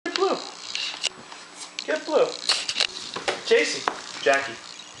Get blue. Jayce. Jackie.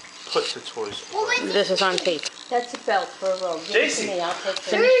 Put the toys away. This is on tape. That's a belt for a robe. Give it to me. I'll take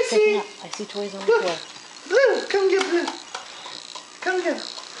it. Jayce. I see toys on the floor. Blue, come get blue. Come get.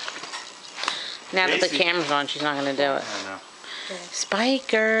 Now that the Jayce. camera's on, she's not going to do it. I know.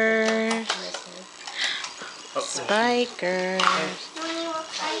 Spikers. Oh, Spikers. Are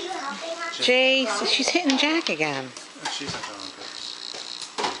you helping us? Jayce, she's hitting Jack again. she's not going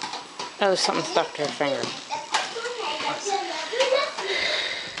Oh, there's something stuck to her finger.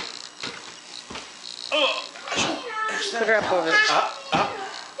 Oh. Put her up over there. Up.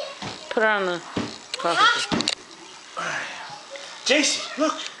 Put her on the coffee table. Jayce,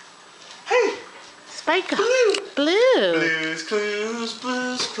 look. Hey. Spiker. Blue. Blue. Blues, clues,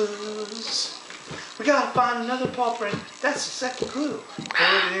 blues, clues. We gotta find another paw print. That's the second clue.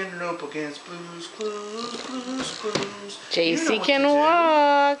 Put in an up against blues, clues, blues, clues. Jayce can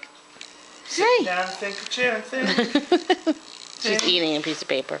walk. Sit Hey. down, think of chair and think. She's eating a piece of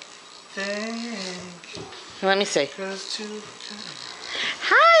paper. Think. Let me see. Goes to.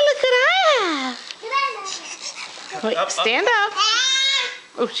 Hi, look what I have. Wait, Up. stand up.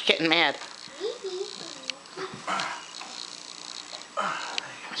 Oh, she's getting mad.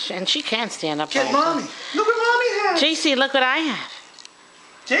 And she can stand up. Get by mommy. herself. Look what mommy has. Jayce, look what I have.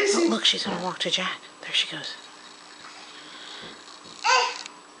 Jayce. Oh, look, she's gonna walk to Jack. There she goes.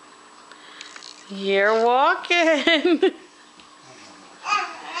 You're walking.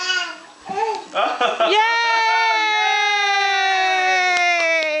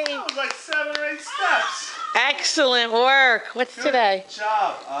 Yay! That was like 7 or 8 steps. Excellent work. What's today? Good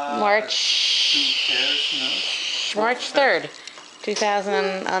job. March 3rd,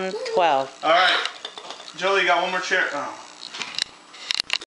 2012. All right. Jolie, you got one more chair. Oh.